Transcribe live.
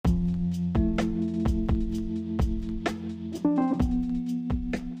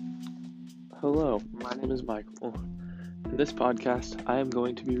name is Michael. In this podcast, I am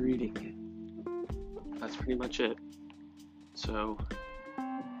going to be reading. That's pretty much it. So,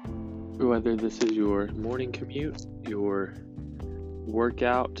 whether this is your morning commute, your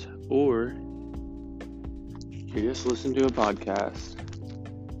workout, or you just listen to a podcast,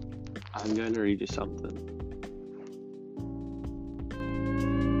 I'm going to read you something.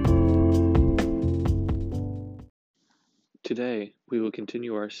 Today, we will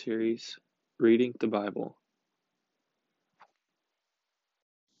continue our series, Reading the Bible.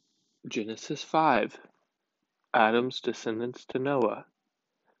 Genesis 5, Adam's descendants to Noah.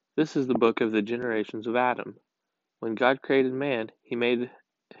 This is the book of the generations of Adam. When God created man, he made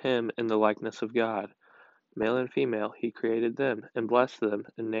him in the likeness of God. Male and female, he created them, and blessed them,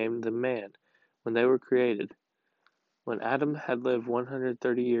 and named them man, when they were created. When Adam had lived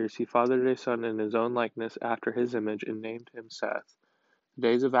 130 years, he fathered a son in his own likeness after his image, and named him Seth. The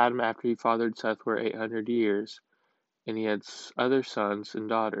days of Adam after he fathered Seth were 800 years, and he had other sons and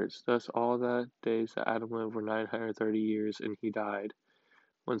daughters. Thus all the days that Adam lived were 930 years, and he died.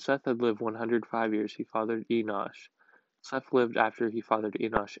 When Seth had lived 105 years, he fathered Enosh. Seth lived after he fathered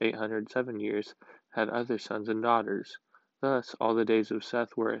Enosh 807 years, had other sons and daughters. Thus all the days of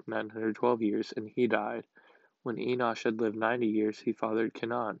Seth were 912 years, and he died. When Enosh had lived 90 years, he fathered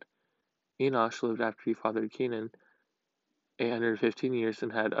Kenan. Enosh lived after he fathered Kenan 815 years,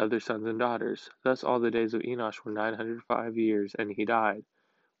 and had other sons and daughters. Thus all the days of Enosh were 905 years, and he died.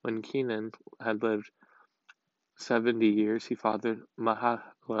 When Kenan had lived 70 years, he fathered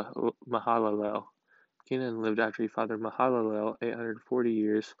Mahalalel. Kenan lived after he fathered Mahalalel 840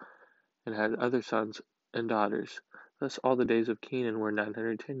 years, and had other sons and daughters. Thus all the days of Kenan were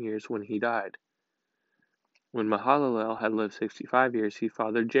 910 years, when he died. When Mahalalel had lived 65 years, he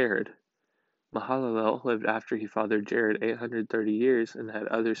fathered Jared. Mahalalel lived after he fathered Jared 830 years, and had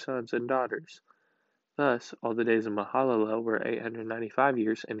other sons and daughters. Thus all the days of Mahalalel were 895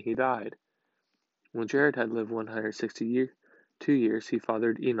 years, and he died. When Jared had lived 162 years, he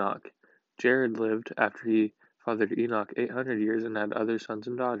fathered Enoch. Jared lived after he fathered Enoch 800 years, and had other sons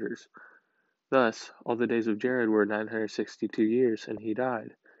and daughters. Thus all the days of Jared were 962 years, and he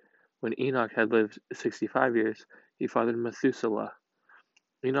died. When Enoch had lived 65 years, he fathered Methuselah.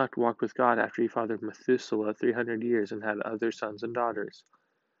 Enoch walked with God after he fathered Methuselah 300 years, and had other sons and daughters.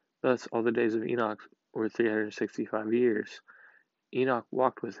 Thus all the days of Enoch were 365 years. Enoch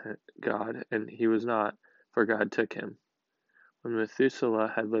walked with God, and he was not, for God took him. When Methuselah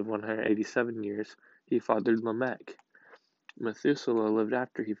had lived 187 years, he fathered Lamech. Methuselah lived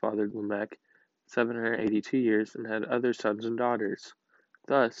after he fathered Lamech 782 years, and had other sons and daughters.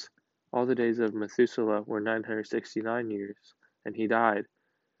 Thus all the days of Methuselah were 969 years, and he died.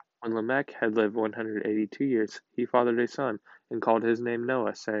 When Lamech had lived 182 years, he fathered a son, and called his name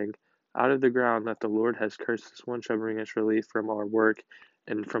Noah, saying, Out of the ground that the Lord has cursed, this one shall bring us relief from our work,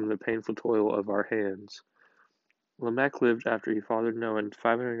 and from the painful toil of our hands. Lamech lived after he fathered Noah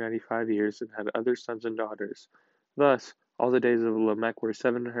 595 years, and had other sons and daughters. Thus all the days of Lamech were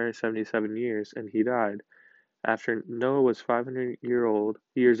 777 years, and he died. After Noah was 500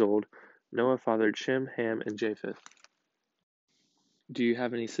 years old, Noah fathered Shem, Ham, and Japheth. Do you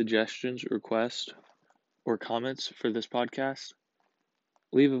have any suggestions, requests, or comments for this podcast?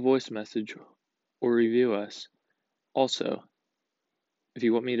 Leave a voice message or review us. Also, if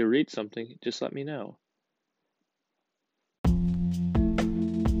you want me to read something, just let me know.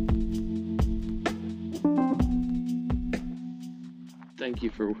 Thank you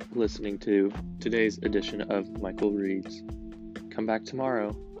for listening to today's edition of Michael Reads. Come back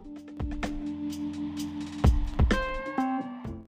tomorrow.